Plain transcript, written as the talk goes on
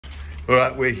All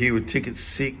right, we're here with ticket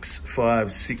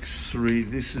 6563.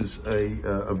 This is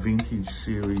a vintage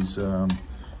series, Dave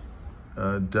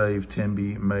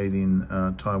Tembey, made in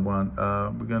Taiwan.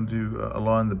 We're going to do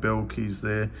align the bell keys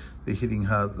there. They're hitting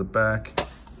hard at the back,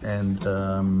 and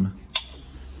the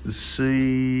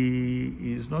C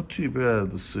is not too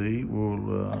bad. The C we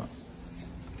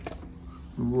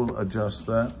will adjust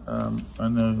that. I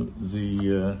know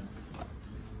the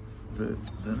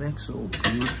neck's all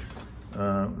good.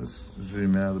 Let's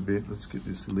zoom out a bit. Let's get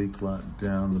this leak light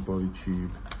down the body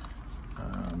tube,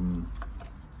 and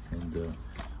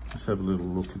let's have a little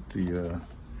look at the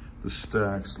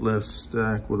stacks. Left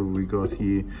stack, what have we got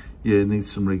here? Yeah, it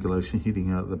needs some regulation,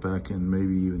 hitting out at the back and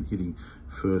maybe even hitting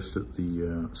first at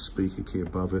the speaker key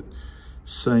above it.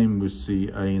 Same with the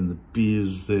A and the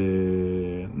B's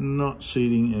there, not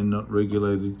seating and not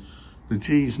regulated. The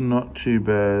G's not too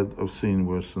bad. I've seen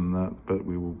worse than that, but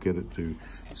we will get it to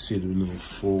sit a little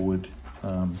forward.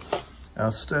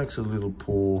 Our stacks are a little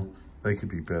poor. They could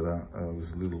be better.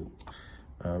 There's a little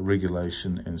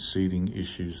regulation and seating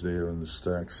issues there in the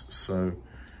stacks. So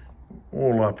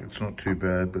all up, it's not too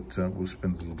bad, but we'll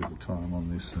spend a little bit of time on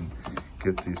this and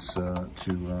get this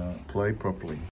to play properly.